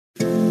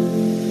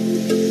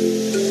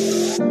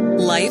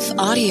Life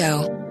Audio.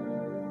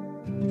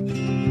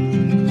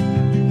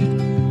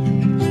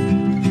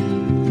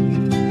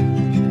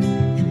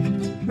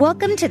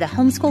 Welcome to the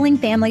Homeschooling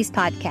Families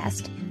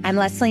Podcast. I'm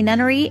Leslie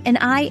Nunnery, and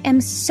I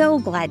am so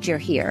glad you're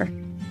here.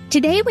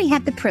 Today, we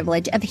have the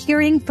privilege of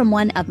hearing from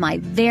one of my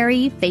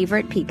very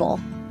favorite people.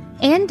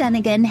 Ann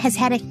Dunnigan has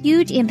had a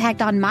huge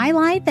impact on my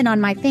life and on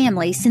my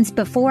family since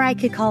before I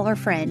could call her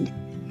friend.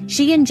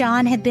 She and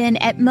John have been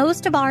at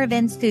most of our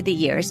events through the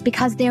years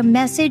because their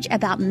message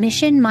about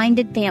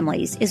mission-minded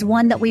families is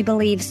one that we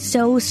believe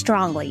so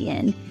strongly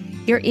in.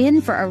 You're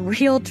in for a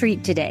real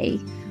treat today.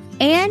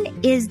 Ann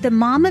is the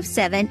mom of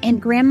 7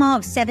 and grandma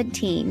of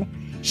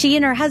 17. She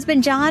and her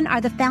husband, John, are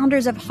the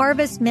founders of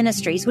Harvest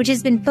Ministries, which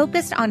has been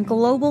focused on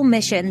global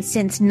missions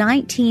since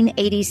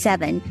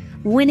 1987,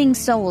 winning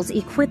souls,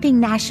 equipping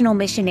national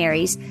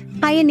missionaries,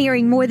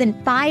 pioneering more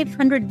than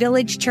 500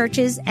 village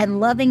churches, and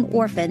loving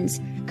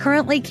orphans,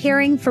 currently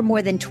caring for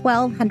more than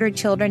 1,200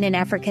 children in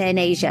Africa and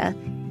Asia.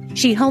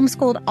 She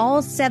homeschooled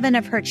all 7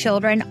 of her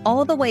children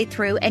all the way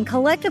through, and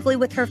collectively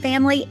with her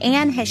family,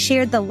 Ann has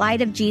shared the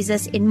light of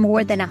Jesus in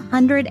more than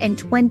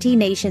 120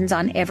 nations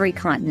on every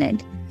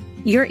continent.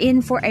 You're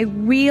in for a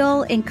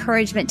real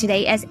encouragement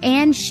today as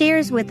Ann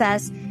shares with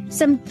us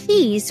some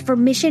keys for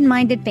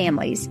mission-minded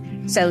families.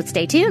 So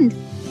stay tuned.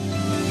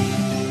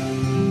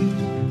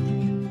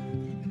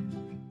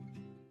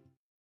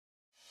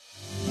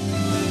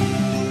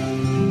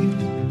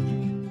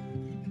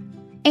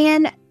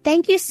 Ann,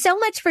 thank you so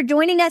much for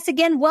joining us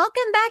again.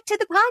 Welcome back to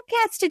the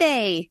podcast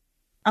today.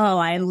 Oh,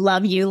 I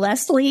love you,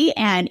 Leslie,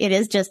 and it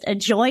is just a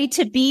joy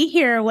to be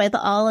here with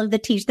all of the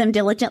Teach Them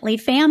Diligently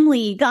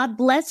family. God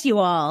bless you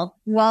all.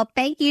 Well,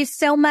 thank you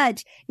so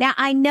much. Now,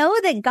 I know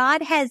that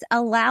God has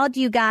allowed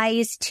you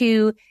guys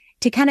to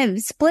kind of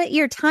split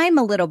your time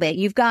a little bit.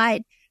 You've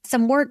got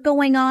some work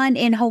going on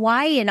in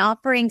Hawaii and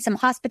offering some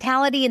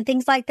hospitality and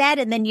things like that,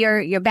 and then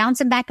you're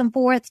bouncing back and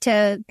forth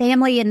to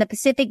family in the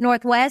Pacific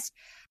Northwest.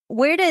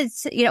 Where do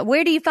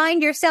you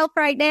find yourself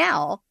right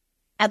now?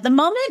 At the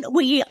moment,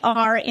 we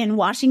are in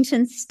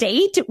Washington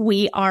State.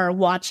 We are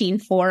watching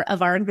 4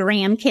 of our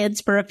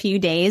grandkids for a few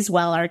days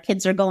while our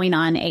kids are going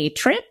on a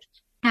trip.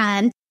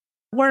 And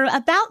we're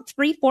about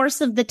 3/4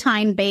 of the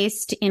time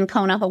based in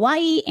Kona,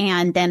 Hawaii,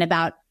 and then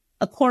about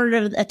a quarter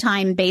of the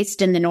time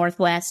based in the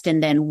Northwest,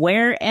 and then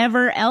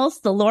wherever else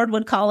the Lord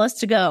would call us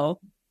to go.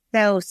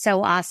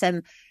 So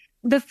awesome.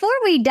 Before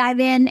we dive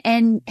in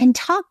and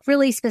talk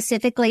really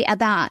specifically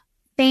about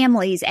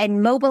families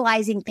and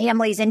mobilizing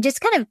families and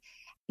just kind of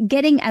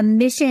getting a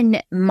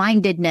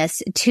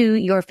mission-mindedness to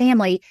your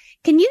family,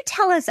 can you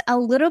tell us a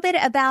little bit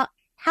about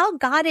how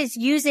God is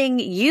using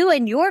you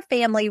and your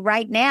family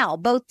right now,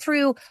 both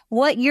through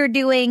what you're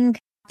doing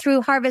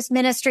through Harvest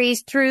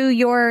Ministries, through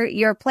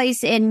your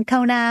place in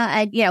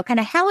Kona, kind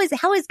of how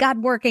is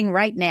God working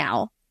right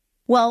now?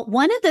 Well,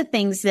 one of the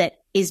things that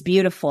is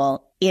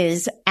beautiful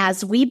is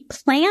as we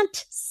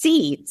plant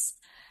seeds,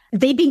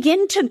 they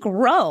begin to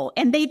grow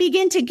and they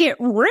begin to get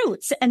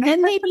roots, and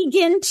then they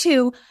begin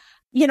to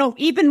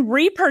even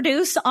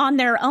reproduce on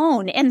their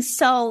own. And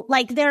so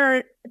there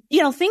are,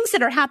 things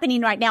that are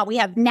happening right now. We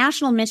have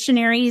national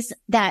missionaries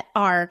that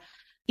are,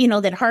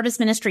 that Harvest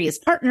Ministry is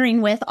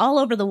partnering with all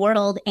over the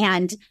world.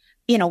 And,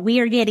 we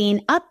are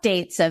getting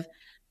updates of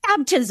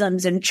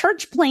baptisms and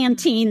church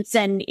plantings.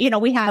 And,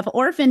 we have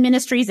orphan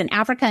ministries in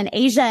Africa and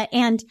Asia.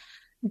 And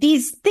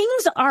these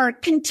things are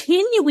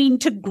continuing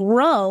to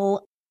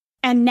grow.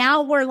 And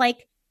now we're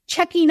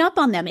checking up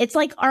on them. It's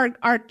like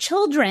our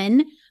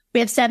children. We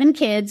have 7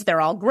 kids.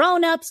 They're all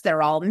grown-ups.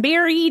 They're all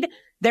married.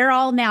 They're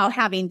all now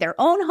having their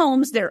own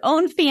homes, their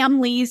own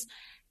families.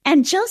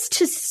 And just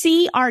to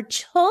see our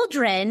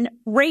children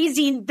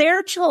raising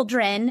their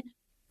children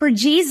for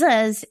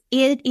Jesus,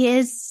 it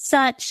is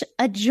such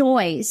a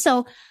joy.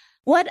 So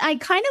what I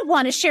kind of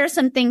want to share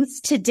some things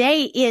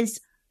today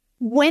is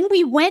when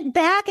we went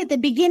back at the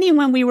beginning,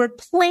 when we were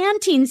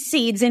planting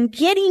seeds and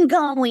getting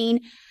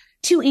going,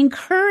 to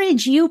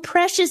encourage you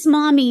precious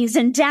mommies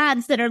and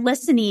dads that are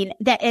listening,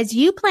 that as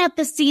you plant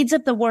the seeds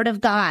of the Word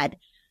of God,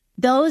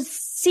 those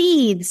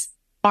seeds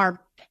are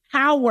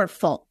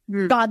powerful.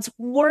 God's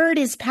Word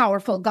is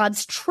powerful.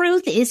 God's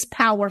truth is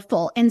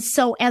powerful. And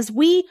so as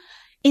we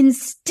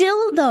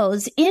instill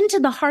those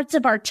into the hearts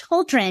of our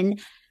children,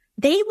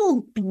 they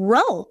will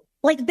grow.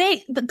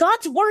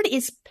 God's Word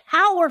is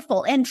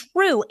powerful and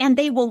true, and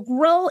they will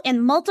grow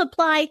and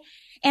multiply.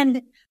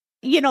 And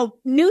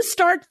new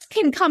starts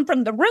can come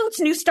from the roots.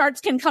 New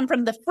starts can come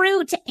from the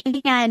fruit.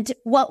 And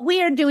what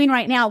we are doing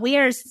right now, we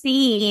are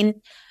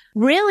seeing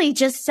really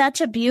just such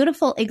a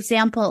beautiful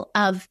example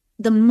of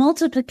the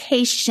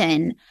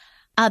multiplication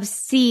of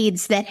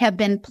seeds that have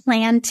been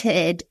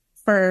planted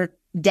for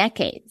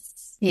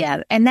decades.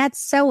 Yeah. And that's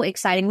so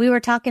exciting. We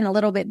were talking a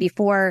little bit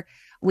before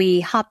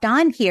we hopped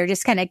on here,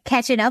 just kind of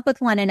catching up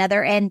with one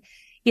another. And,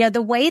 the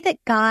way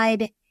that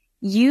God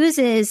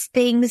uses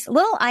things,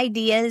 little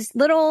ideas,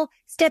 little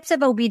steps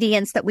of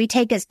obedience that we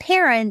take as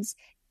parents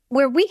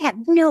where we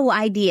have no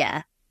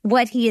idea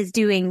what he is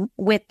doing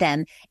with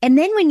them. And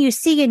then when you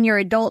see in your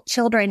adult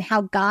children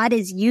how God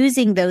is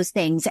using those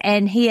things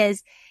and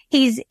he's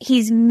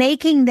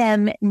making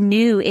them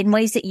new in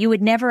ways that you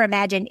would never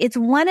imagine. It's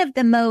one of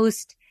the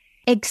most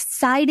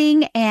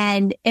exciting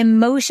and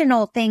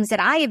emotional things that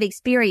I have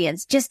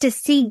experienced, just to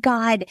see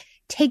God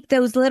take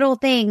those little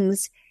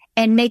things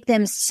and make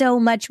them so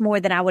much more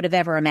than I would have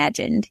ever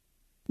imagined.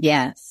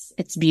 Yes,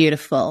 it's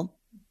beautiful.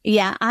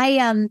 Yeah, I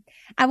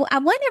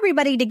want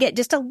everybody to get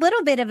just a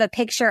little bit of a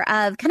picture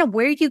of kind of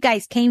where you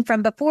guys came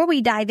from before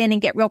we dive in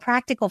and get real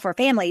practical for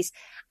families.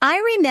 I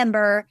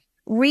remember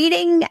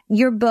reading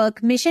your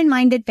book, Mission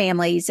Minded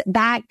Families,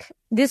 back.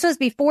 This was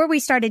before we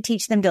started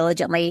Teach Them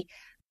Diligently.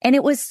 And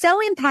it was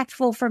so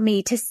impactful for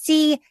me to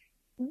see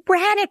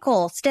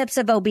radical steps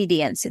of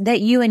obedience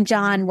that you and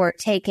John were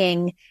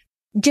taking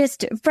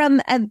just from,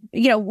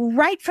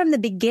 right from the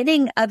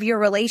beginning of your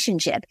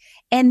relationship.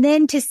 And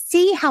then to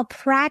see how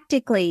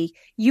practically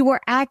you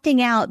were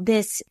acting out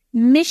this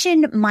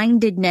mission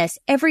mindedness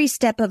every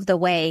step of the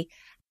way.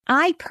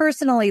 I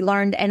personally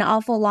learned an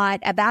awful lot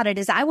about it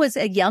as I was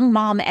a young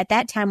mom at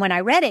that time when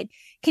I read it.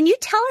 Can you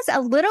tell us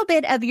a little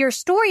bit of your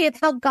story of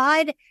how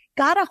God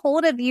got a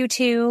hold of you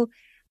to,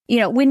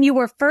 when you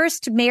were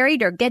first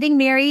married or getting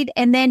married,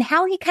 and then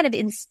how he kind of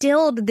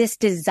instilled this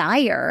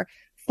desire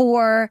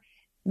for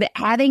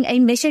having a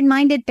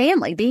mission-minded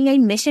family, being a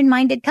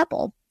mission-minded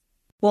couple?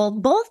 Well,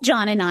 both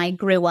John and I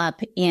grew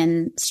up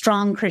in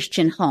strong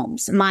Christian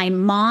homes. My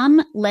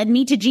mom led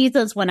me to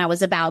Jesus when I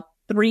was about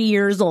 3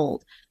 years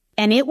old.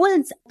 And it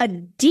was a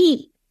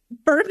deep,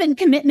 fervent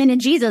commitment in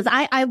Jesus.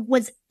 I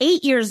was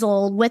 8 years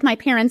old with my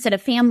parents at a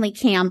family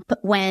camp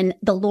when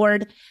the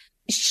Lord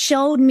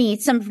showed me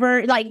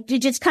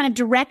just kind of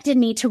directed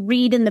me to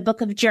read in the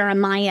book of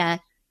Jeremiah.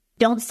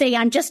 Don't say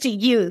I'm just a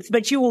youth,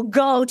 but you will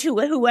go to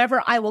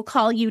whoever I will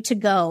call you to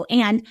go.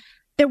 And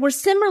there were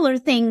similar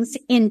things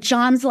in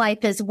John's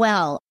life as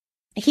well.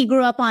 He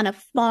grew up on a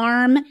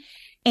farm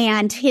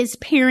and his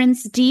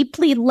parents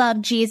deeply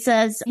loved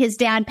Jesus. His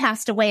dad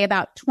passed away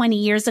about 20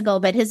 years ago,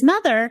 but his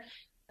mother,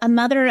 a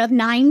mother of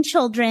 9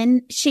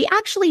 children, she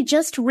actually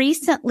just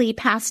recently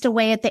passed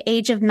away at the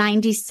age of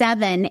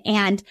 97.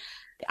 And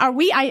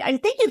I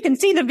think you can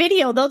see the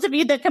video. Those of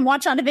you that can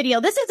watch on the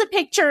video, this is a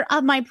picture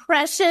of my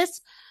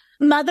precious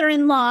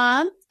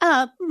mother-in-law,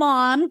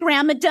 mom,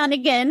 Grandma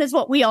Dunnigan is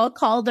what we all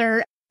called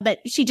her, but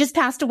she just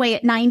passed away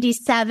at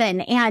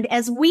 97. And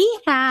as we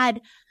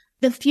had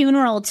the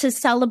funeral to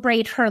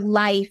celebrate her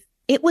life,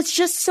 it was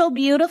just so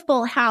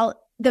beautiful how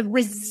the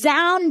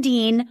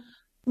resounding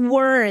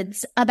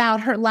words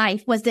about her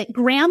life was that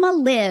Grandma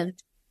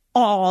lived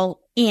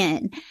all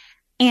in.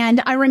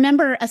 And I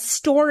remember a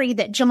story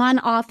that John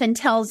often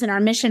tells in our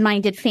Mission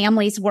Minded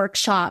Families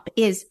workshop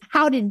is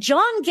how did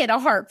John get a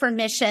heart for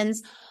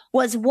missions?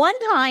 Was one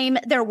time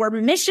there were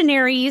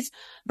missionaries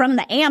from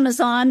the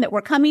Amazon that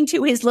were coming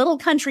to his little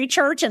country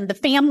church, and the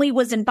family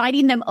was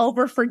inviting them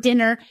over for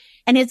dinner.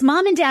 And his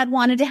mom and dad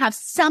wanted to have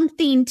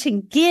something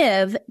to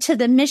give to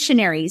the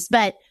missionaries,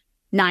 but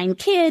 9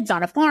 kids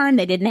on a farm,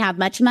 they didn't have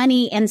much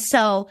money. And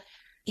so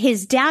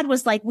his dad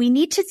was like, we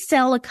need to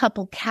sell a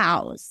couple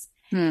cows.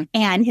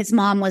 And his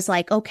mom was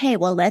like, okay,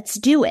 well, let's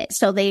do it.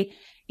 So they,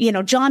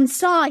 John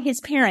saw his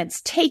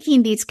parents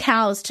taking these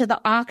cows to the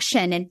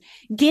auction and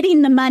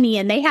getting the money.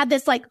 And they had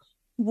this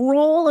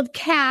roll of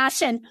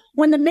cash. And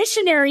when the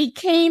missionary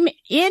came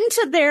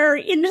into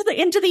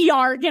the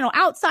yard,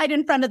 outside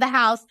in front of the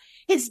house,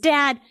 his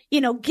dad,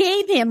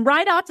 gave him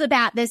right off the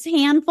bat this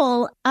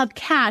handful of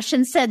cash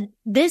and said,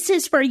 this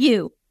is for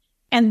you.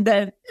 And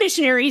the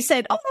missionary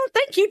said, oh,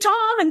 thank you,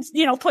 Tom. And,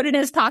 put it in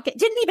his pocket.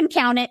 Didn't even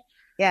count it.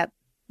 Yeah.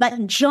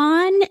 But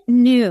John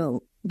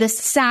knew the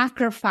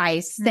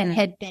sacrifice that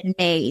had been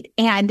made.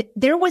 And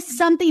there was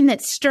something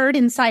that stirred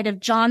inside of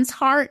John's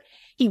heart.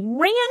 He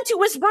ran to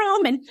his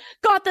room and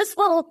got this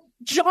little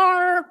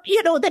jar,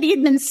 that he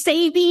had been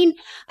saving,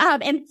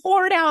 and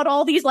poured out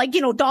all these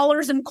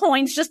dollars and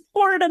coins, just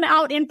poured them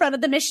out in front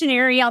of the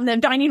missionary on the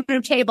dining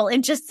room table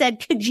and just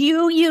said, could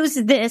you use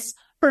this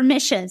for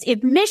missions?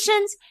 If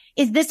missions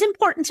is this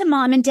important to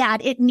mom and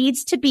dad, it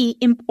needs to be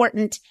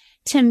important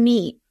to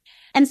me.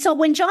 And so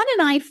when John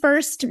and I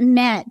first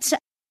met,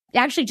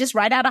 actually just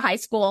right out of high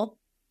school,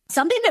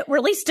 something that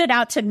really stood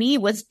out to me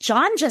was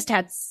John just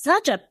had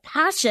such a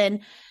passion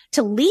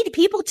to lead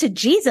people to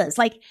Jesus.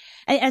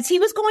 As he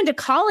was going to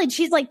college,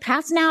 he's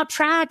passing out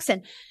tracts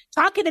and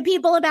talking to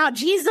people about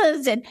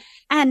Jesus.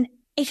 And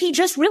he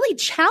just really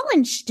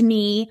challenged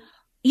me,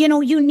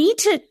 you need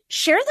to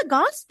share the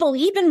gospel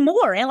even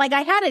more. And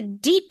I had a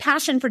deep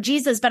passion for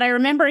Jesus, but I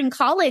remember in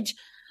college,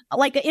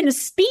 in a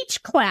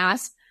speech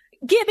class,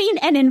 giving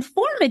an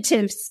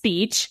informative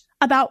speech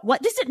about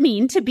what does it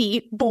mean to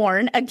be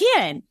born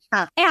again.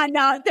 And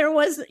there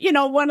was,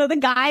 one of the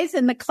guys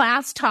in the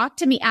class talked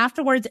to me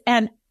afterwards,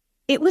 and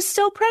it was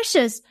so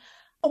precious.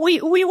 We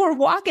were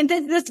walking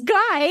to this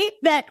guy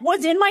that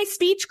was in my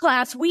speech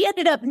class. We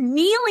ended up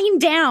kneeling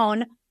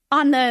down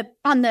on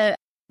the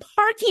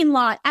parking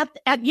lot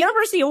at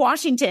University of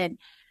Washington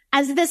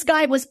as this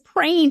guy was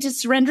praying to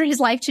surrender his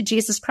life to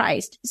Jesus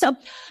Christ. So,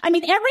 I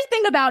mean,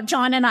 everything about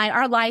John and I,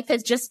 our life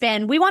has just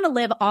been, we want to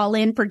live all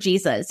in for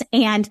Jesus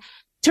and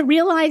to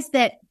realize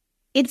that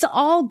it's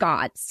all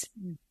God's,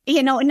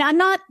 not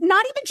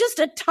even just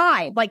a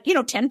tithe,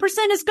 10%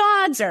 is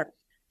God's or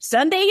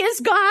Sunday is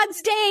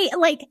God's day.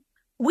 Like,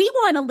 we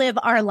want to live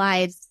our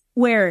lives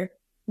where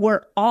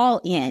we're all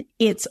in.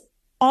 It's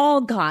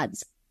all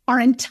God's, our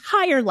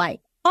entire life,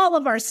 all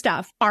of our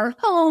stuff, our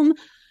home,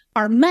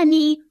 our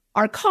money,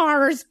 our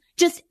cars,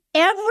 just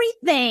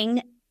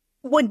everything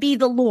would be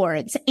the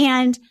Lord's.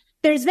 And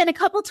there's been a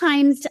couple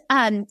times,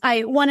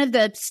 one of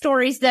the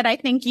stories that I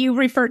think you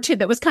referred to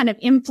that was kind of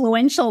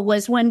influential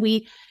was when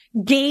we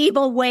gave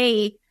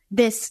away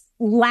this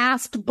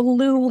last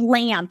blue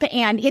lamp.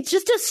 And it's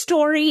just a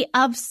story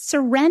of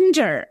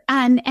surrender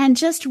and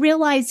just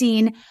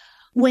realizing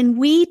when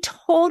we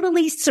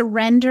totally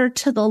surrender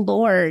to the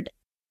Lord,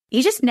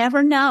 you just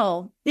never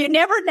know. You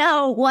never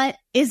know what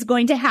is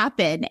going to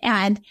happen.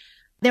 And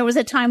there was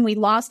a time we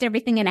lost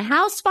everything in a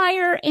house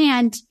fire.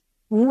 And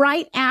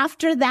right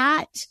after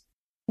that,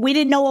 we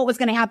didn't know what was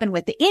going to happen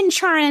with the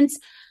insurance.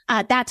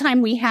 At that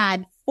time, we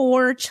had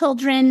 4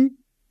 children.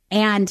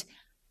 And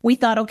we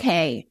thought,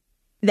 okay,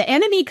 the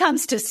enemy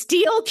comes to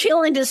steal,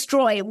 kill, and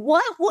destroy.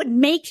 What would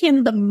make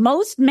him the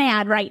most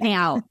mad right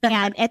now?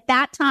 And at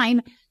that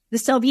time, the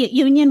Soviet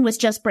Union was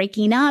just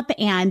breaking up.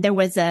 And there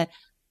was a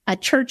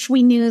church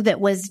we knew that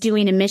was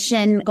doing a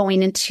mission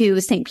going into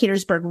St.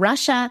 Petersburg,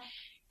 Russia.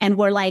 And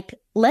we're like,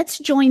 let's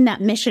join that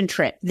mission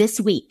trip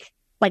this week.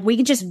 Like, we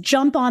can just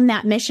jump on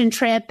that mission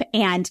trip.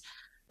 And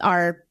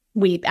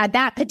at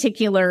that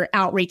particular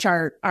outreach,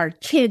 our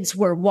kids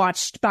were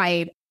watched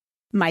by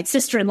my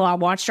sister-in-law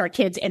watched our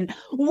kids, and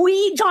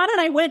John and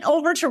I went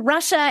over to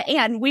Russia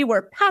and we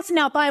were passing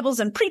out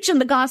Bibles and preaching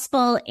the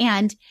gospel.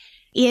 And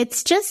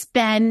it's just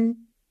been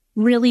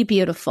really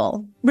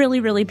beautiful, really,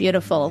 really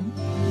beautiful.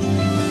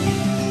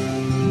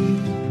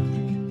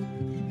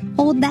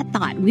 Hold that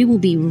thought. We will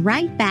be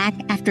right back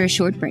after a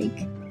short break.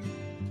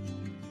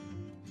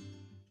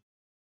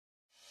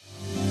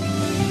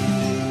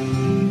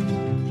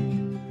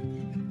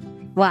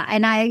 Well,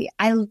 and I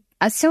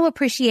so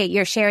appreciate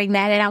your sharing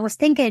that. And I was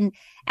thinking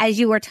as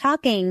you were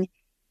talking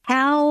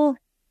how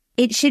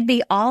it should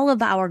be all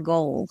of our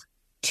goal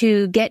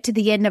to get to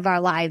the end of our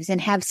lives and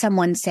have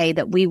someone say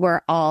that we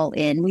were all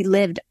in. We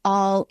lived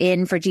all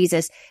in for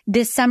Jesus.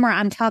 This summer,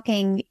 I'm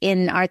talking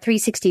in our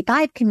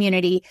 365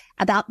 community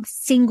about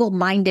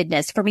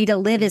single-mindedness, for me to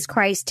live as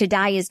Christ, to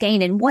die as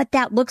gain, and what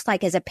that looks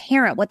like as a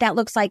parent, what that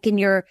looks like in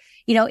your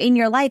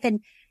life.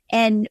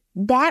 And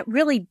that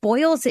really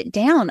boils it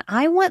down.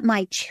 I want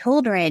my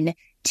children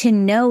to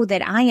know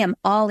that I am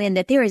all in,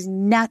 that there is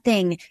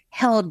nothing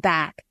held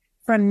back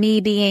from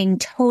me being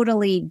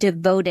totally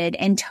devoted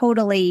and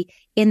totally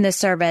in the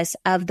service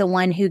of the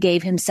one who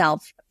gave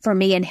himself for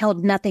me and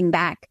held nothing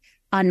back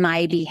on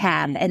my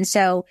behalf. And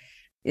so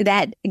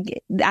that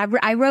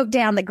I wrote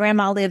down that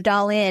Grandma lived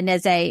all in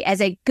as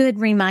a good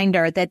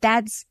reminder that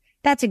that's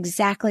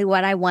exactly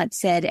what I once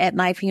said at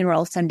my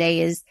funeral someday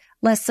is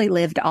Leslie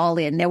lived all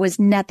in. There was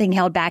nothing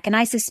held back. And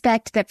I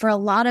suspect that for a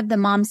lot of the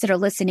moms that are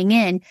listening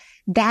in,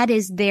 that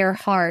is their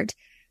heart.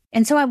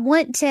 And so I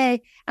want to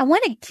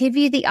give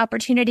you the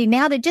opportunity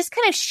now to just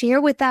kind of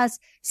share with us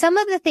some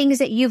of the things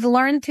that you've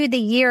learned through the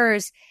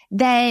years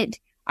that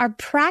are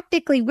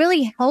practically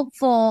really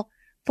helpful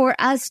for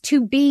us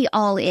to be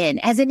all in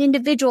as an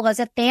individual, as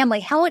a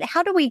family. How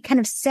do we kind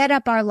of set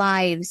up our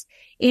lives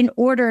in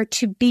order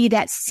to be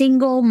that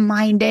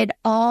single-minded,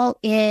 all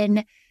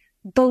in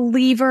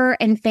believer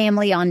and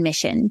family on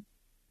mission?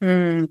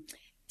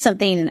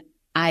 Something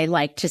I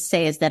like to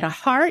say is that a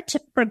heart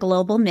for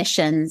global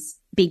missions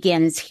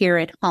begins here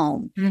at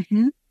home.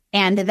 Mm-hmm.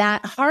 And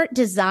that heart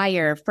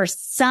desire for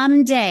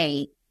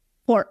someday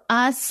for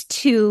us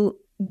to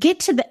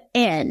get to the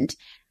end.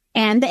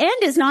 And the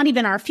end is not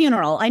even our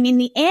funeral. I mean,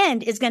 the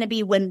end is going to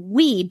be when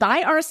we,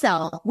 by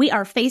ourselves, we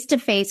are face to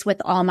face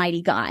with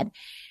Almighty God.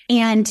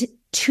 And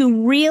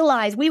to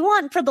realize we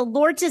want for the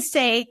Lord to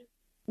say,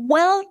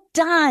 well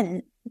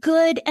done,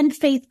 good and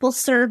faithful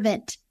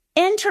servant.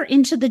 Enter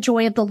into the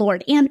joy of the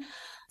Lord. And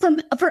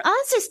for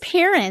us as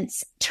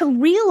parents to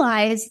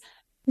realize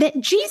that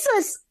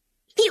Jesus,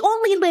 he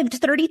only lived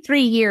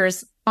 33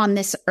 years on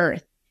this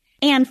earth.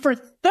 And for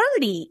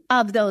 30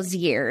 of those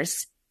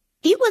years,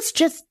 he was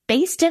just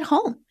based at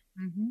home.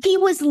 Mm-hmm. He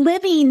was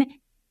living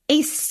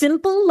a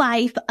simple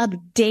life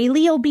of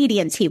daily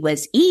obedience. He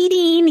was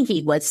eating,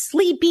 he was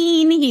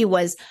sleeping, he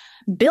was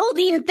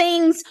building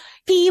things.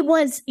 He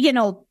was,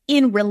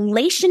 in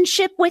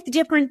relationship with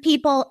different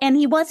people, and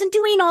he wasn't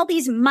doing all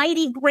these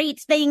mighty great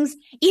things,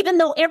 even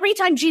though every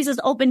time Jesus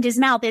opened his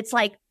mouth, it's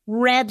like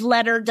red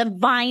letter,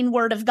 divine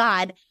word of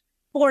God.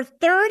 For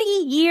 30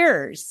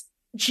 years,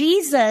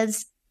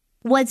 Jesus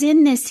was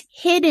in this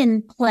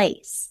hidden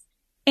place.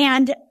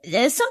 And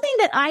something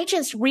that I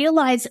just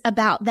realized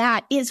about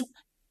that is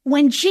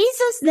when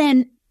Jesus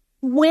then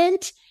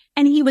went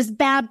and he was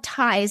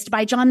baptized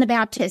by John the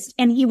Baptist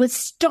and he was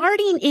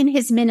starting in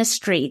his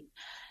ministry,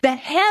 the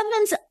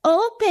heavens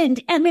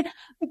opened. I mean,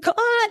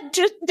 God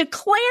just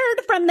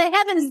declared from the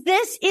heavens,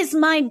 this is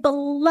my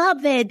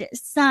beloved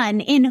son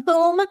in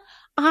whom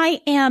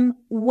I am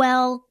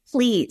well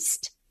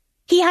pleased.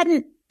 He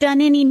hadn't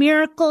done any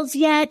miracles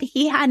yet.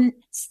 He hadn't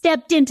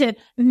stepped into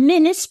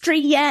ministry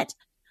yet,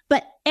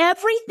 but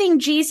everything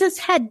Jesus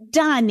had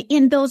done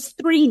in those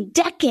 3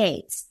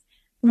 decades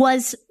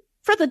was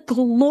for the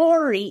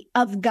glory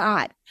of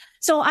God.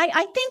 So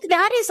I think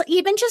that is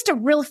even just a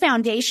real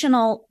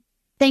foundational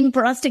thing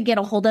for us to get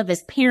a hold of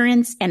as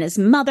parents and as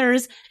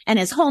mothers and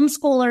as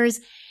homeschoolers,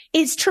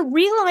 is to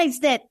realize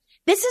that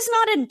this is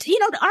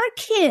not our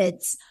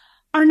kids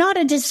are not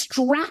a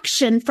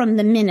distraction from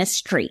the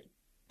ministry.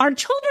 Our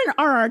children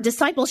are our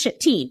discipleship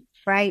team.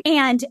 Right.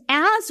 And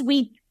as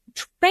we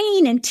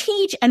train and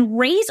teach and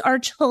raise our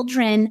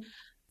children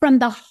from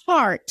the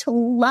heart to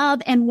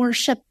love and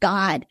worship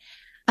God,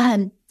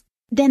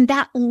 then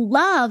that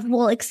love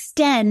will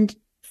extend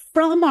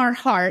from our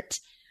heart,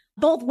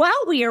 both while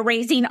we are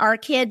raising our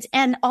kids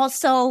and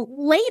also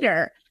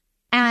later.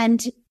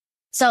 And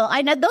so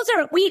I know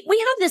we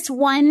have this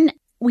one,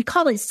 we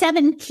call it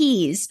 7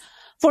 keys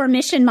for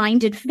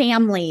mission-minded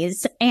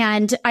families.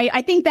 And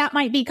I think that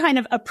might be kind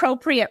of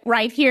appropriate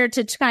right here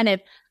to kind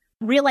of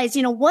realize,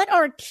 what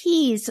are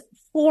keys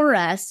for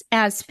us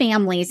as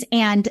families?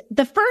 And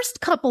the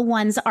first couple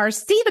ones are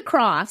see the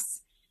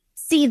cross,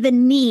 see the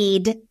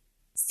need,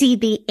 see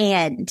the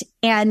end.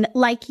 And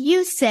like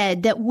you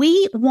said, that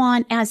we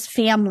want as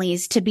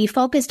families to be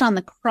focused on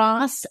the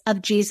cross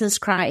of Jesus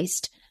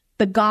Christ,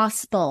 the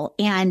gospel,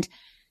 and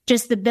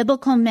just the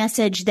biblical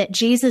message that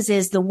Jesus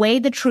is the way,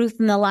 the truth,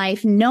 and the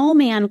life. No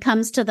man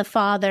comes to the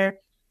Father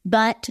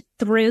but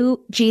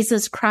through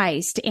Jesus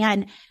Christ.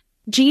 And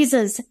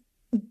Jesus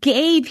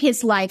gave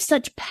his life,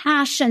 such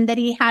passion that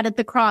he had at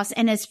the cross.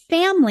 And as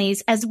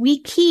families, as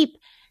we keep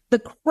the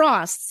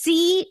cross,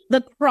 see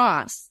the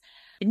cross,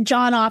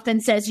 John often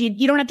says,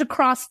 you don't have to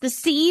cross the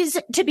seas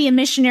to be a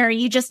missionary.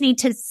 You just need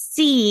to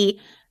see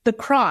the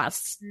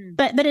cross.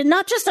 But it's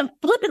not just a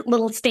flippant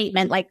little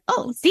statement like,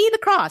 oh, see the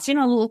cross, a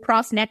little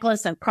cross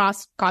necklace and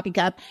cross coffee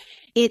cup.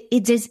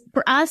 It is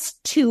for us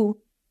to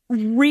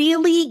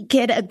really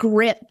get a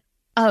grip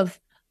of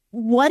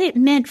what it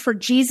meant for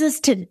Jesus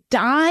to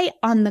die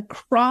on the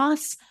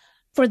cross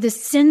for the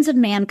sins of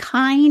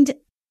mankind,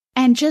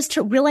 and just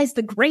to realize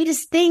the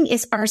greatest thing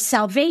is our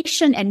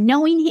salvation and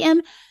knowing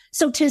him.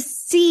 So to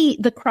see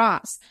the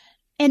cross.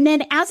 And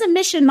then as a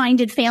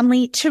mission-minded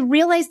family, to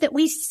realize that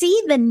we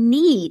see the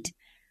need.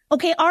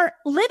 Okay, our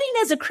living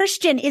as a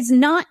Christian is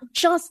not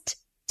just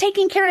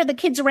taking care of the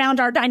kids around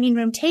our dining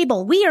room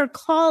table. We are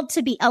called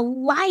to be a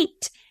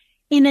light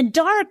in a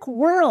dark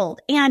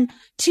world and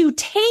to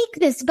take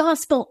this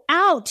gospel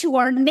out to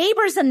our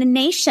neighbors and the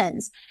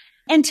nations,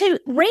 and to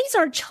raise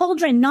our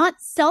children not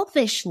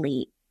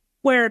selfishly,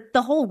 where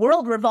the whole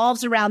world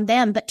revolves around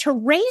them, but to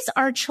raise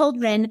our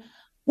children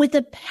with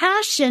a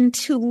passion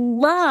to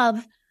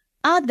love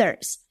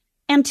others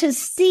and to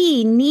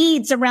see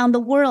needs around the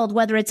world,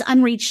 whether it's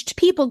unreached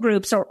people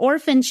groups or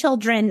orphan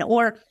children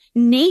or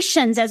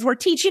nations. As we're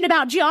teaching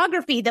about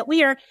geography, that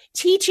we are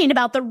teaching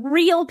about the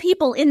real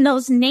people in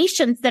those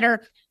nations that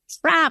are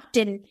trapped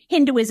in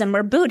Hinduism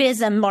or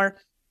Buddhism or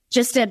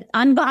just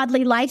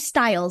ungodly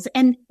lifestyles,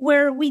 and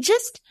where we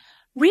just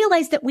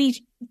realize that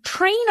we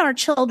train our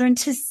children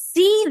to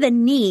see the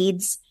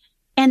needs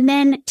and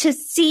then to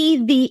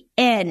see the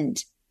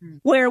end,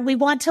 where we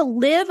want to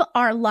live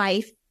our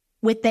life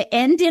with the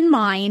end in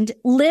mind,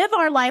 live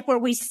our life where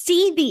we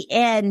see the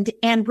end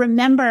and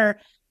remember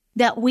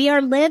that we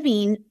are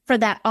living for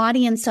that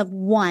audience of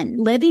one,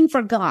 living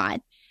for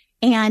God,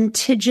 and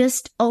to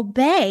just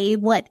obey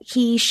what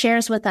he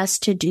shares with us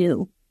to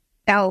do.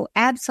 Oh,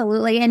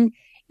 absolutely. And,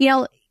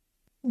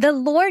 the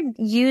Lord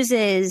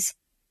uses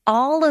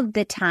all of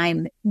the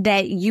time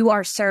that you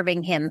are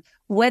serving him,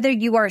 whether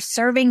you are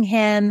serving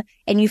him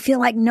and you feel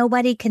like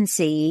nobody can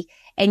see,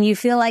 and you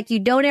feel like you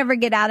don't ever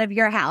get out of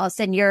your house,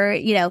 and you're,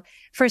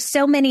 for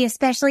so many,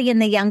 especially in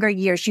the younger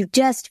years, you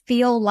just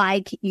feel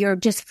like you're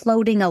just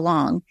floating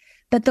along.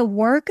 But the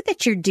work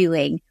that you're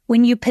doing,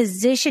 when you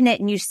position it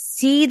and you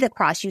see the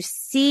cross, you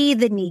see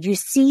the need, you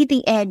see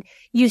the end,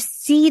 you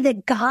see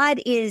that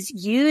God is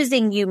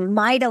using you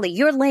mightily.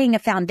 You're laying a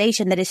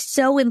foundation that is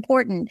so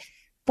important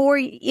for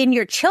in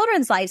your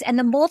children's lives, and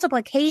the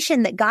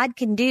multiplication that God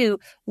can do,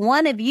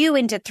 one of you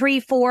into 3,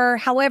 4,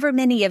 however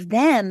many of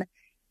them.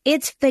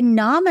 It's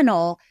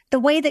phenomenal the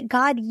way that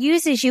God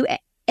uses you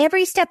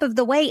every step of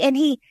the way. And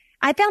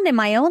I found in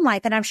my own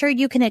life, and I'm sure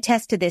you can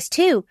attest to this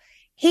too,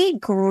 he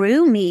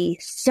grew me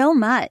so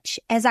much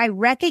as I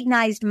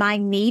recognized my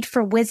need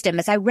for wisdom,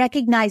 as I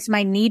recognized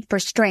my need for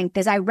strength,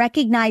 as I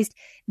recognized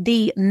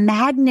the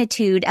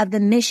magnitude of the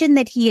mission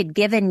that he had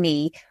given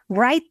me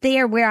right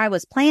there where I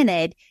was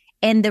planted,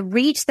 and the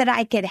reach that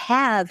I could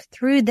have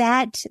through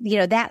that,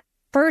 that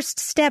first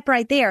step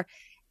right there.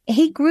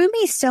 He grew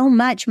me so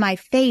much, my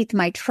faith,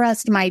 my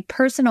trust, my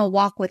personal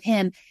walk with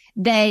him,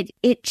 that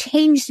it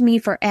changed me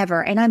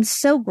forever. And I'm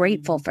so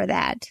grateful for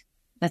that.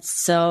 That's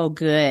so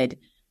good.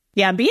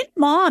 Yeah, being a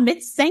mom,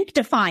 it's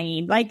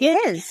sanctifying. Like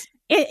it is.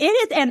 It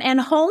is. And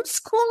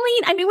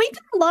homeschooling, I mean, we've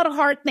done a lot of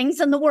hard things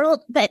in the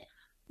world, but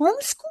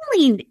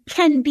homeschooling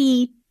can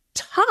be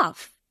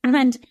tough.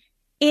 And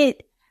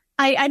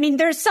I mean,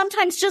 there's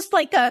sometimes just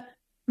like a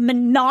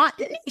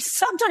monotony.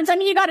 Sometimes, I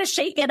mean, you got to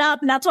shake it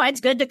up. And that's why it's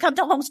good to come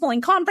to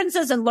homeschooling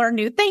conferences and learn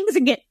new things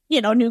and get,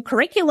 new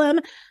curriculum.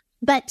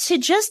 But to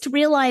just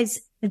realize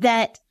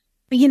that,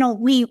 we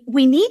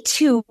need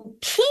to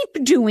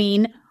keep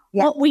doing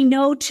what we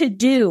know to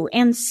do.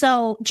 And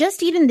so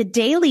just even the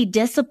daily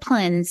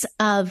disciplines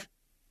of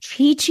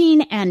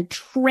teaching and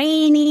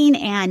training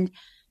and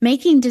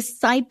making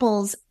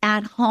disciples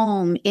at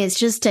home is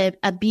just a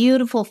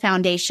beautiful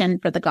foundation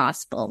for the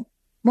gospel.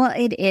 Well,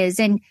 it is.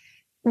 And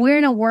we're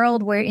in a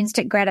world where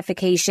instant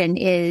gratification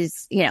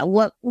is,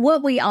 what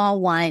we all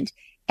want.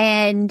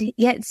 And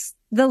yet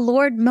the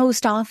Lord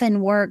most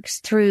often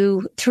works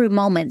through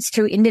moments,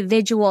 through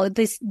individual,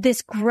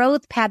 this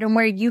growth pattern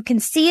where you can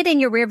see it in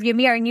your rearview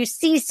mirror and you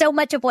see so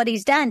much of what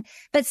he's done.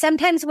 But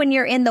sometimes when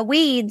you're in the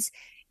weeds,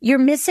 you're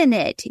missing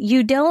it.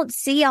 You don't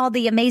see all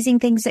the amazing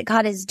things that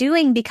God is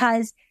doing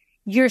because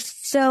you're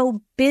so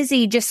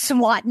busy just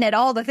swatting at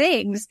all the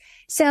things.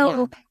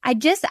 So I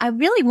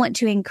really want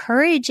to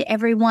encourage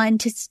everyone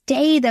to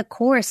stay the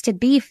course, to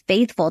be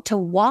faithful, to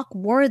walk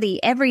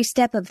worthy every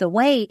step of the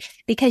way,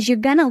 because you're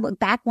going to look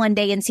back one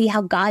day and see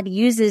how God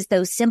uses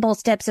those simple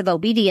steps of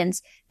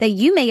obedience that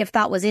you may have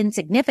thought was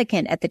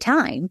insignificant at the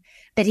time,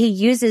 but he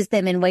uses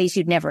them in ways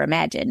you'd never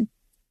imagine.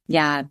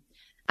 Yeah.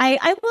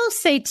 I will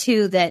say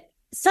too that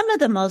some of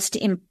the most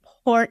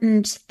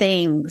important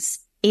things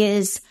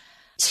is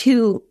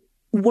to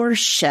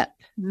worship,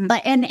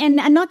 but and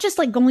not just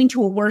like going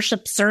to a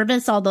worship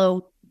service,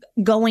 although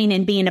going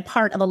and being a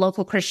part of a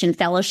local Christian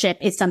fellowship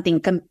is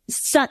something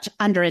such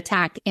under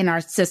attack in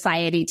our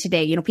society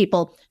today.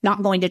 People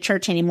not going to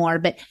church anymore.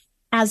 But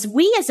as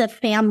we as a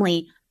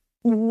family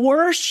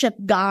worship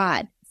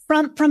God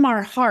from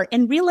our heart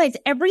and realize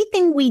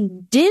everything we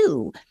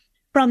do,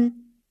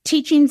 from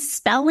teaching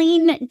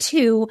spelling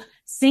to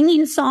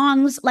singing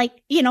songs, like,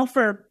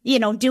 for,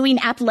 doing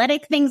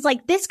athletic things,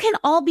 like this can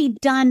all be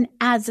done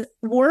as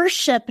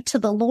worship to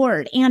the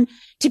Lord and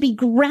to be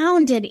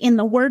grounded in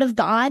the word of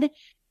God.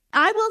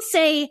 I will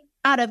say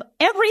out of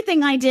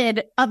everything I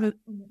did of,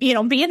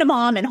 being a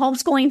mom and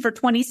homeschooling for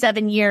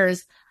 27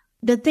 years,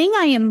 the thing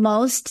I am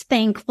most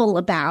thankful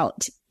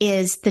about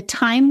is the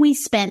time we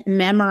spent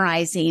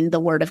memorizing the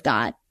word of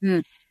God.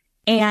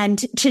 And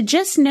to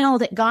just know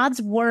that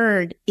God's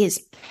word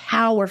is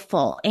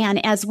powerful.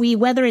 And as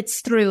whether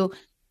it's through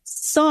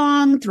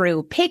song,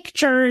 through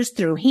pictures,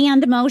 through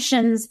hand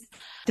motions,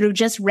 through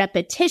just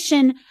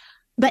repetition,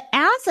 but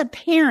as a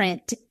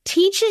parent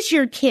teaches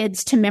your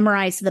kids to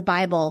memorize the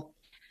Bible,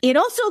 it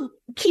also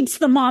keeps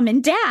the mom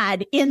and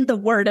dad in the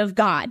word of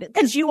God,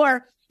 because you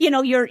are,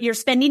 you're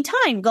spending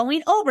time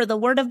going over the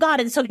word of God.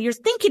 And so you're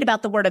thinking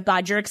about the word of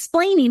God. You're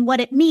explaining what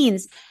it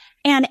means.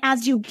 And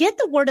as you get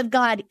the word of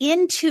God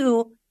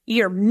into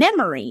your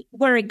memory,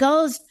 where it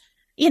goes,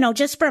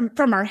 just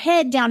from our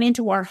head down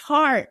into our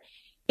heart,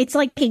 it's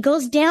like it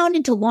goes down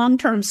into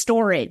long-term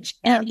storage.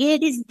 And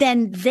it is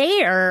then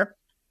there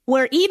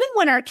where even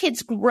when our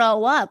kids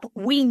grow up,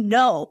 we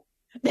know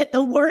that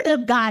the word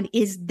of God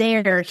is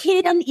there,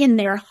 hidden in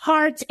their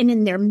hearts and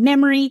in their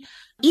memory.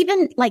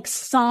 Even like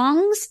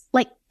songs,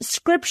 like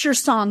scripture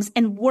songs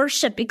and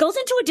worship, it goes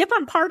into a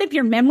different part of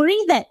your memory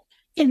that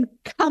can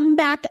come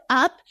back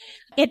up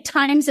at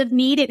times of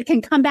need. It can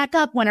come back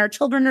up when our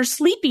children are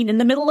sleeping in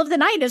the middle of the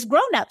night as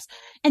grown-ups.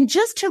 And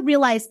just to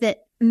realize that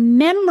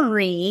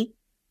memory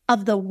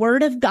of the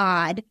word of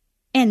God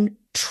and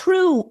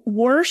true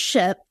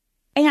worship,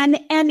 and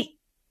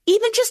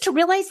even just to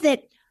realize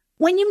that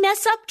when you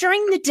mess up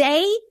during the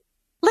day,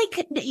 like,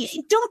 don't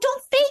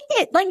fake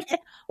it. Like,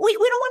 we don't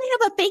want to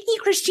have a fakey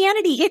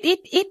Christianity.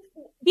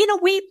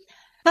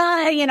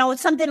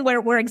 It's something where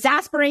we're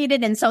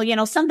exasperated. And so,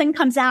 something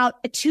comes out,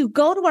 to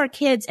go to our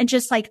kids and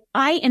just like,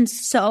 I am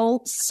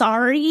so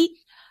sorry.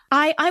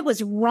 I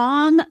was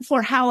wrong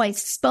for how I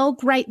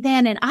spoke right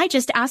then. And I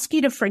just ask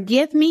you to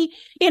forgive me.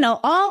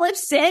 All have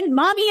sinned.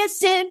 Mommy has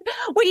sinned.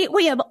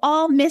 We have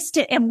all missed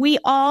it, and we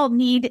all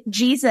need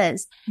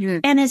Jesus.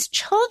 And as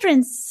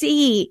children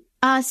see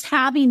us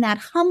having that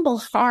humble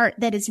heart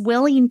that is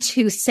willing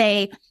to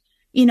say,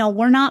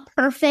 we're not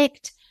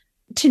perfect,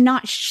 to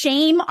not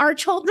shame our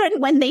children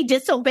when they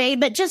disobey,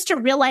 but just to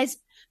realize,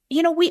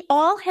 we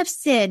all have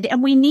sinned,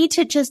 and we need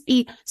to just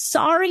be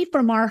sorry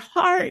from our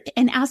heart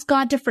and ask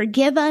God to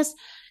forgive us.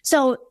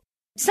 So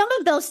some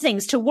of those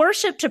things, to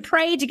worship, to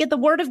pray, to get the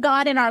word of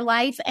God in our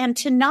life, and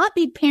to not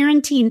be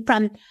parenting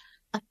from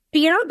a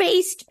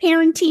fear-based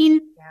parenting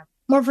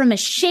or from a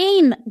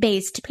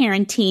shame-based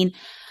parenting,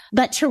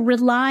 but to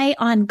rely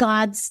on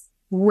God's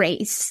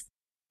grace,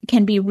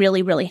 can be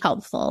really, really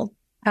helpful.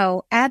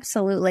 Oh,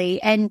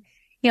 absolutely. And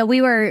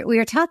we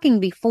were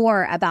talking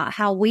before about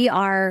how we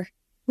are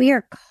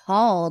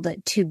called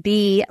to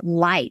be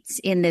lights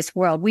in this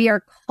world. We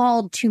are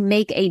called to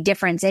make a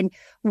difference. And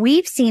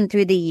we've seen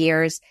through the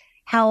years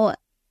how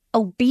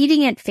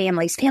obedient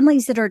families,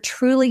 families that are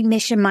truly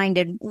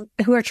mission-minded,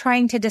 who are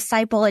trying to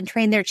disciple and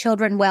train their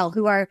children well,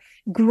 who are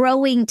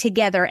growing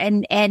together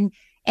and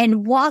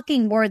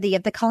walking worthy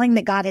of the calling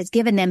that God has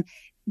given them,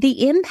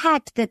 the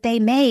impact that they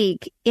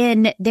make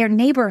in their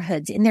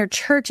neighborhoods, in their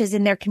churches,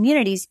 in their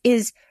communities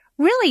is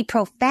really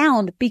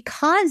profound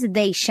because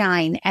they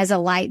shine as a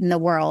light in the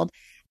world.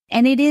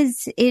 And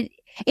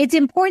it's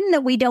important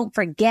that we don't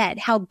forget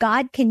how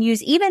God can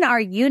use even our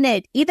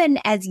unit, even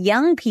as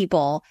young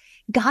people.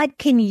 God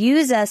can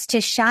use us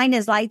to shine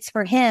as lights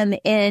for him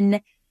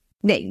even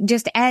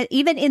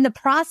in the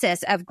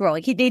process of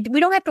growing. We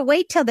don't have to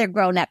wait till they're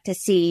grown up to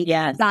see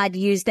God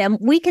use them.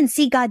 We can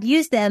see God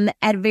use them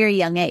at a very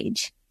young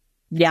age.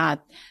 Yeah.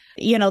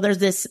 There's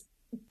this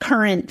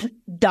current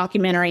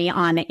documentary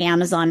on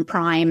Amazon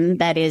Prime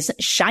that is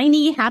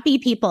Shiny Happy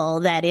People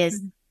that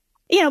is,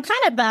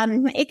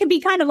 it can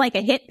be kind of like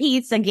a hit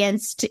piece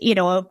against, a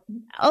lot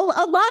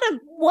of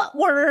what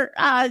were,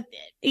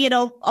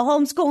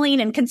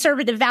 homeschooling and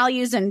conservative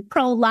values and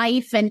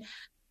pro-life.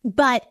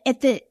 But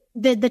at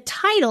the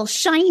title,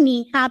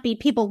 Shiny Happy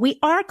People, we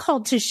are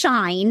called to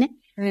shine.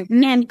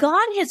 Mm-hmm. And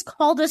God has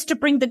called us to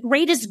bring the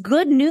greatest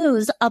good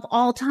news of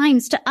all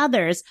times to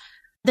others.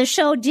 The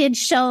show did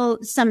show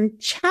some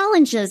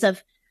challenges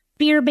of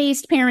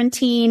fear-based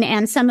parenting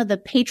and some of the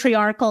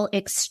patriarchal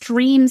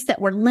extremes that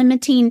were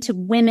limiting to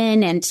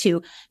women and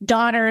to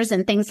daughters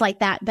and things like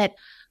that. But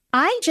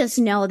I just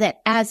know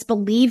that as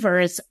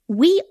believers,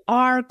 we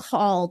are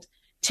called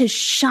to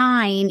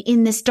shine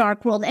in this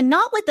dark world, and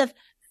not with a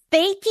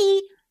fakey,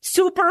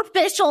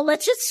 superficial,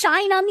 let's just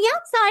shine on the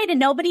outside and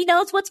nobody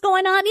knows what's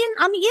going on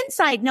the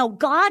inside. No,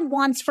 God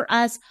wants for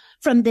us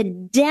from the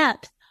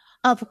depth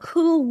of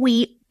who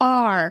we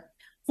are,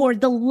 for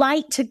the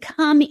light to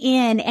come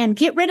in and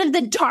get rid of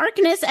the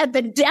darkness at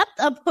the depth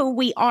of who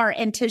we are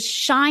and to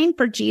shine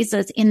for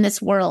Jesus in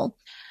this world.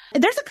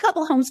 There's a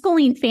couple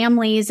homeschooling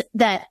families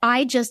that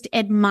I just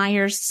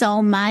admire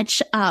so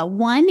much.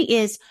 One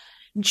is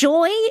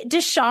Joy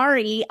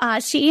Deshari.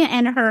 She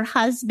and her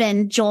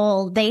husband,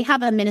 Joel, they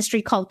have a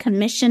ministry called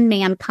Commission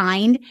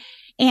Mankind.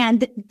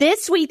 And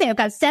this week they've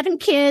got 7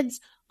 kids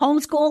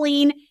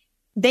homeschooling.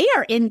 They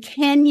are in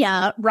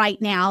Kenya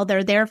right now.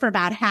 They're there for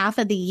about half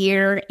of the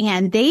year,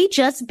 and they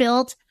just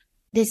built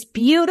this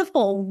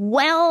beautiful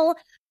well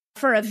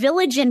for a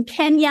village in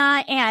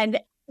Kenya. And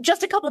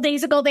just a couple of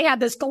days ago, they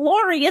had this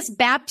glorious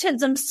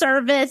baptism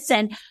service,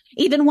 and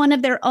even one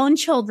of their own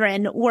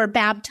children were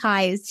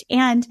baptized.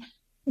 And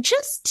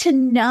just to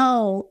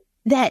know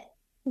that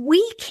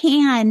we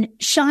can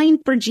shine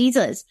for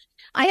Jesus.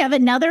 I have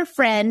another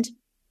friend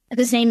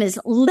whose name is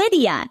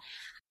Lydia.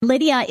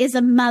 Lydia is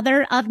a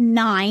mother of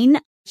 9.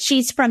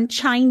 She's from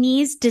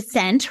Chinese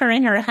descent. Her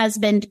and her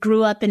husband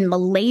grew up in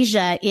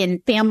Malaysia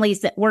in families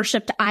that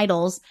worshiped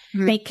idols.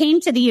 Mm-hmm. They came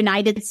to the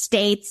United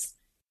States.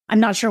 I'm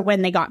not sure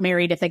when they got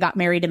married, if they got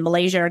married in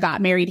Malaysia or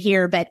got married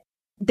here, but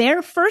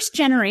they're first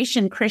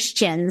generation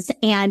Christians.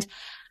 And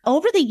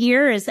over the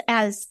years,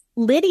 as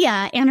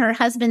Lydia and her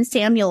husband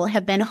Samuel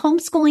have been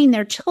homeschooling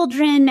their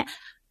children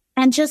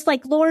and just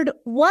like, Lord,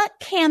 what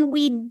can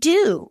we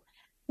do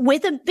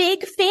with a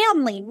big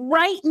family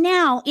right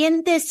now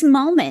in this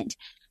moment?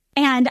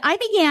 And I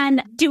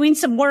began doing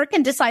some work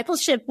and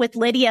discipleship with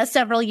Lydia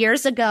several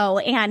years ago,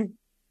 and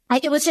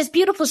it was just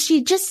beautiful.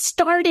 She just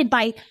started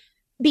by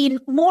being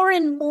more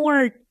and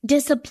more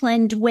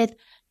disciplined with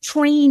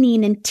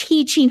training and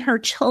teaching her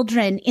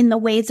children in the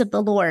ways of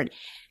the Lord.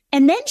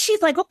 And then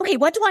she's like, okay,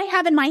 what do I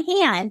have in my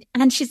hand?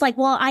 And she's like,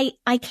 well,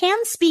 I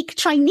can speak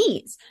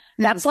Chinese.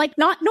 That's like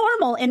not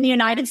normal in the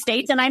United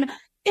States. And I'm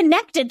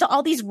connected to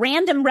all these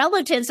random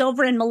relatives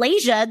over in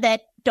Malaysia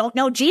that don't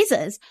know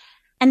Jesus.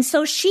 And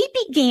so she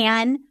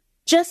began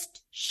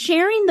just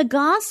sharing the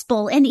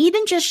gospel and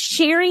even just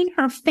sharing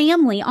her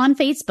family on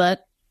Facebook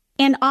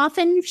and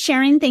often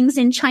sharing things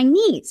in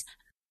Chinese.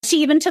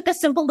 She even took a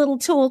simple little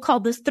tool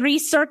called the 3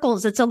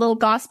 Circles. It's a little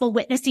gospel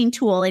witnessing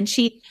tool, and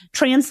she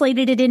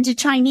translated it into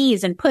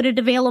Chinese and put it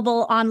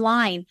available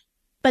online.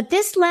 But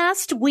this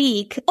last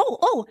week,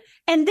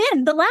 and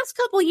then the last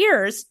couple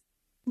years,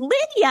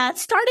 Lydia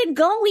started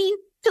going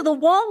to the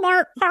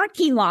Walmart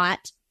parking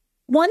lot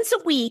once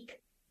a week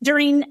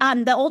during,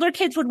 the older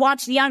kids would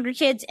watch the younger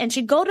kids, and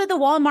she'd go to the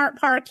Walmart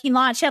parking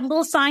lot. She had a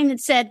little sign that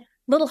said,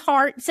 little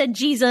heart said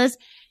Jesus,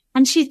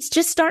 and she'd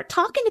just start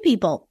talking to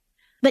people.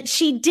 But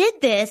she did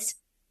this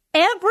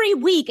every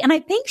week. And I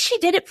think she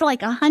did it for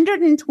like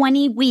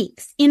 120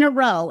 weeks in a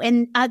row.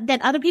 And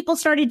then other people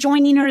started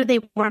joining her. They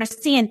were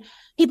seeing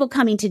people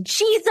coming to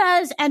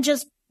Jesus and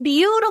just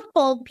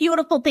beautiful,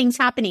 beautiful things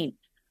happening.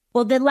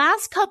 Well, the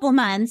last couple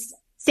months,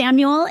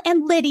 Samuel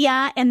and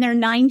Lydia and their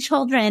 9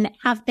 children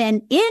have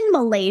been in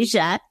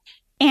Malaysia,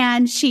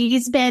 and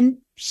she's been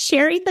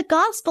sharing the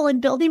gospel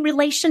and building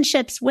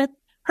relationships with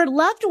her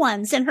loved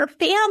ones and her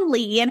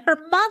family and her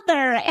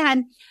mother.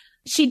 And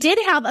she did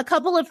have a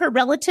couple of her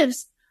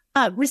relatives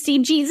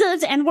receive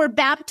Jesus and were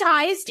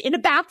baptized in a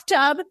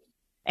bathtub.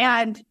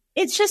 And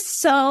it's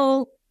just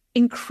so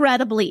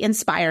incredibly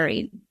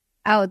inspiring.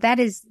 Oh,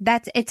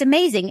 it's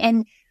amazing.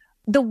 And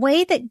the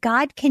way that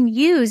God can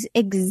use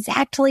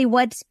exactly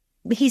what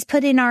he's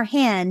put in our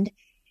hand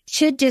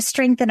should just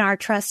strengthen our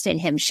trust in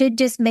him, should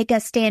just make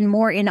us stand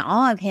more in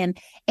awe of him,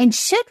 and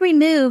should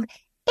remove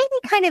any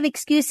kind of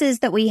excuses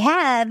that we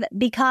have,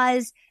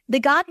 because the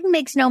God who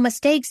makes no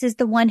mistakes is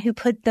the one who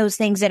put those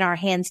things in our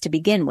hands to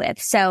begin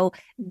with. So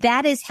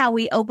that is how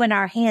we open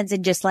our hands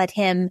and just let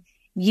him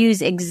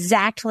use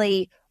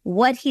exactly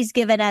what he's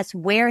given us,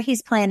 where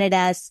he's planted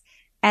us,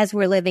 as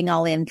we're living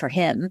all in for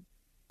him.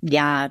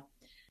 Yeah.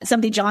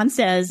 Something John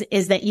says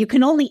is that you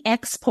can only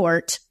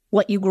export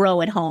what you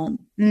grow at home.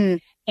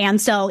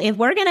 And so if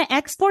we're going to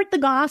export the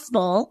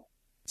gospel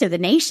to the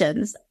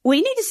nations,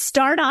 we need to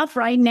start off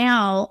right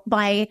now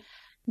by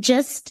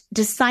just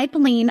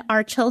discipling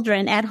our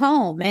children at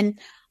home. And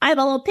I have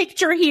a little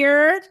picture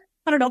here.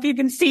 I don't know if you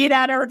can see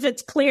that or if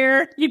it's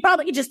clear. You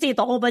probably can just see it's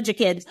a whole bunch of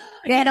kids.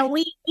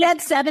 We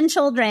had 7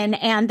 children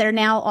and they're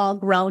now all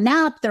grown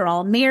up. They're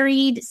all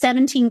married,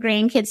 17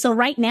 grandkids. So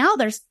right now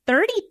there's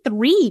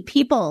 33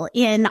 people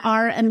in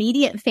our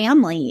immediate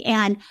family.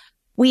 And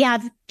we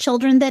have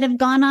children that have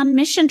gone on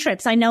mission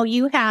trips. I know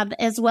you have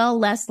as well,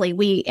 Leslie.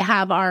 We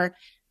have our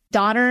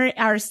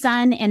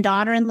son and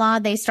daughter-in-law.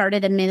 They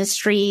started a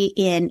ministry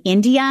in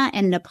India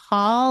and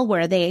Nepal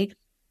where they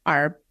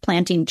are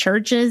planting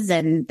churches,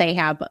 and they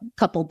have a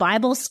couple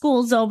Bible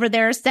schools over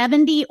there,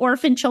 70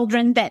 orphan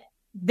children that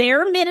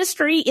their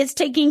ministry is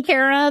taking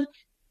care of.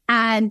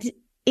 And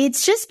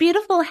it's just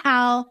beautiful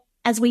how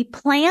as we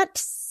plant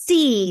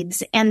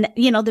seeds, and,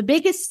 the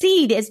biggest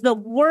seed is the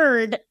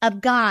word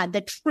of God,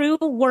 the true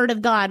word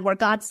of God, where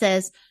God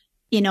says,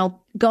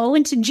 go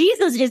into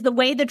Jesus is the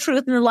way, the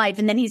truth, and the life.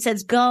 And then he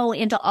says, go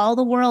into all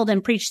the world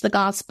and preach the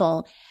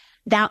gospel.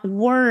 That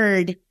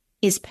word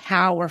is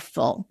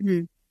powerful.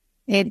 Mm-hmm.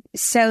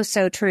 It's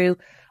so true.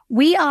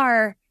 We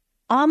are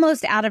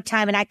almost out of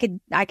time,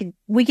 and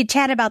we could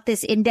chat about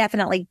this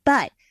indefinitely,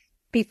 but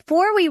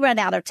before we run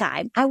out of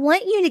time, I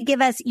want you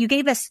to you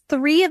gave us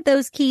 3 of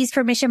those keys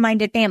for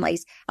mission-minded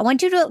families. I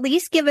want you to at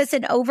least give us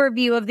an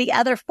overview of the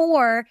other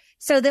 4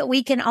 so that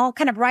we can all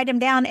kind of write them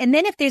down. And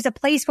then if there's a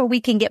place where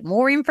we can get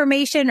more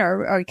information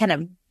or kind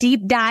of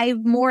deep dive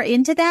more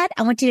into that,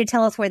 I want you to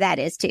tell us where that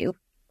is too.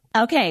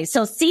 Okay.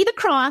 So see the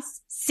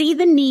cross, see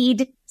the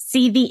need,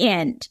 see the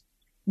end.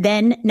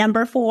 Then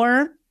number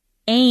 4,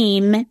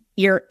 aim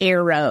your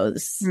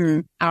arrows.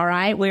 All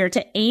right. We're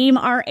to aim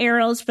our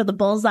arrows for the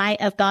bullseye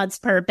of God's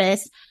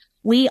purpose.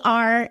 We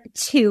are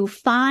to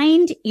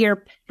find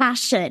your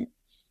passion,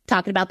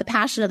 talking about the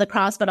passion of the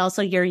cross, but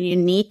also your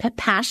unique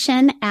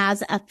passion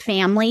as a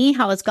family.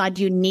 How has God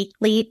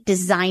uniquely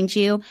designed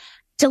you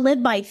to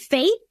live by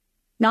faith,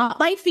 not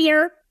by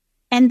fear?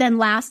 And then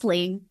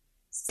lastly,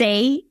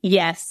 say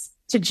yes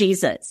to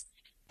Jesus.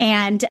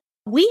 And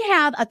we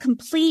have a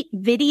complete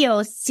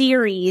video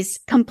series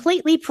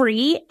completely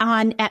free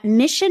at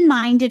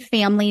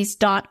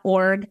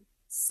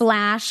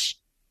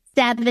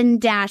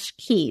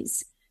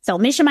missionmindedfamilies.org/7-keys. So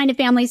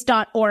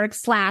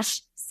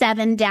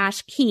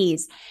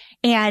missionmindedfamilies.org/7-keys.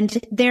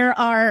 And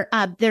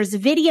there's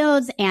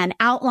videos and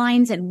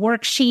outlines and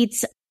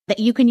worksheets that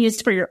you can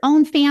use for your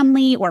own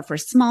family or for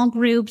small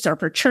groups or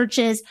for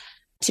churches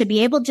to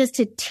be able just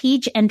to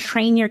teach and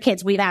train your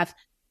kids. We have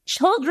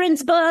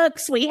children's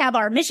books. We have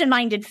our Mission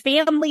Minded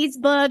Families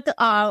book,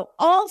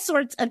 all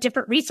sorts of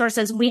different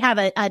resources. We have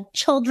a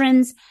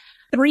children's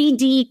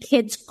 3D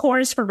kids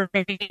course for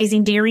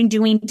raising, daring,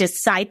 doing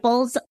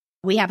disciples.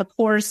 We have a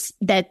course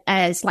that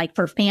is like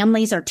for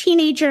families or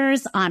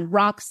teenagers on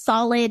Rock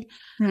Solid.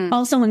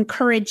 Also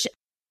encourage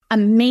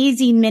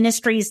amazing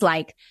ministries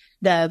like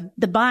the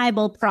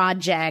Bible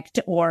Project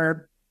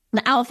or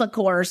the Alpha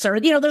Course,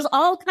 or, there's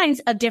all kinds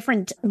of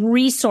different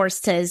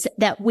resources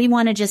that we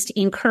want to just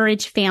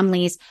encourage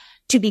families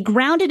to be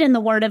grounded in the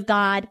Word of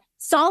God,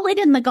 solid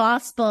in the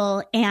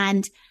gospel,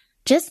 and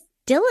just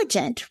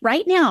diligent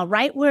right now,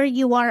 right where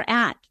you are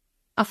at.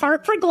 A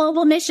Heart for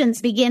Global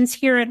Missions begins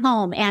here at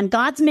home, and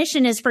God's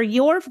mission is for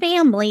your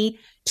family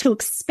to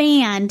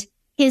expand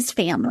his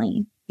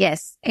family.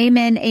 Yes.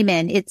 Amen.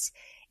 Amen. It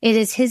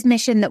is his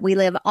mission that we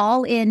live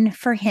all in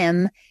for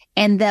him.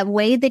 And the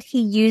way that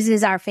he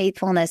uses our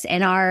faithfulness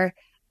and our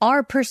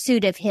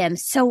pursuit of him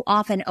so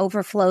often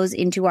overflows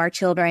into our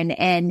children.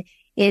 And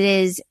it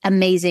is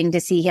amazing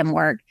to see him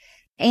work.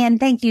 And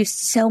thank you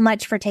so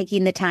much for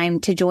taking the time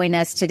to join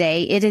us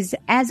today. It has,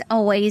 as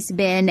always,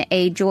 been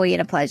a joy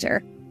and a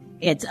pleasure.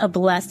 It's a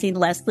blessing,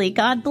 Leslie.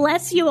 God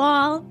bless you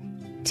all.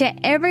 To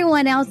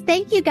everyone else,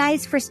 thank you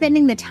guys for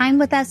spending the time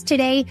with us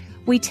today.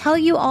 We tell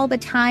you all the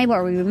time,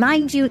 or we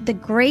remind you, the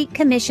Great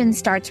Commission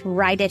starts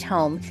right at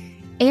home.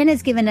 Anne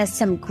has given us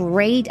some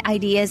great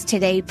ideas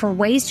today for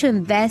ways to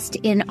invest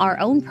in our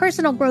own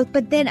personal growth,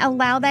 but then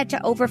allow that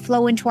to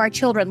overflow into our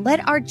children.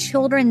 Let our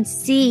children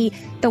see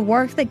the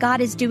work that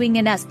God is doing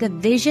in us, the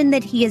vision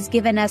that he has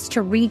given us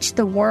to reach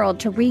the world,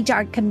 to reach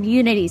our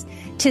communities,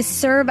 to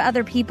serve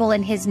other people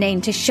in his name,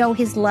 to show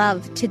his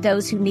love to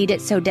those who need it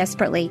so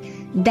desperately.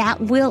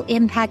 That will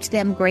impact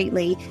them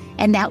greatly,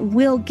 and that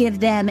will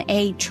give them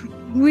a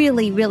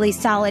really, really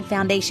solid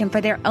foundation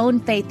for their own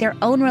faith, their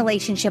own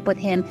relationship with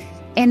him,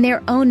 and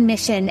their own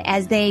mission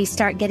as they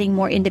start getting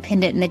more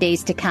independent in the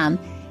days to come.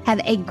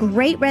 Have a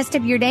great rest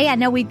of your day. I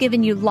know we've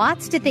given you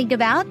lots to think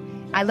about.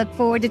 I look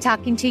forward to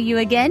talking to you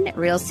again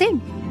real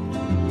soon.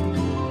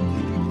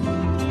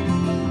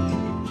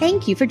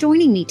 Thank you for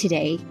joining me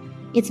today.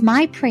 It's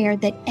my prayer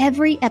that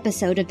every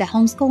episode of the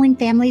Homeschooling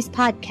Families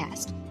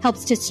podcast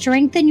helps to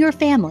strengthen your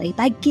family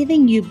by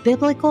giving you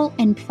biblical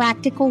and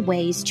practical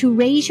ways to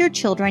raise your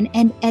children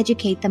and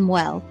educate them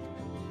well.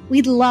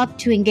 We'd love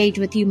to engage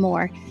with you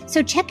more,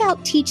 so check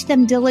out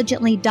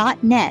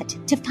teachthemdiligently.net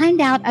to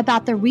find out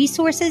about the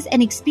resources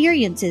and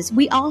experiences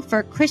we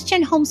offer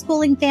Christian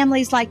homeschooling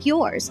families like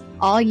yours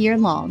all year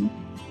long.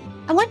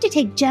 I want to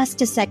take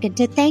just a second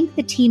to thank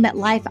the team at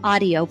Life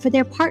Audio for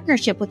their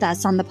partnership with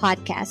us on the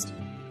podcast.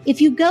 If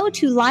you go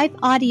to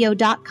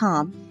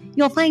lifeaudio.com,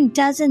 you'll find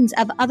dozens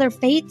of other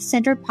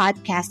faith-centered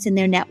podcasts in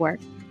their network.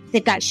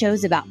 They've got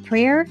shows about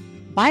prayer,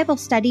 Bible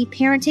study,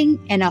 parenting,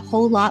 and a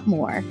whole lot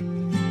more.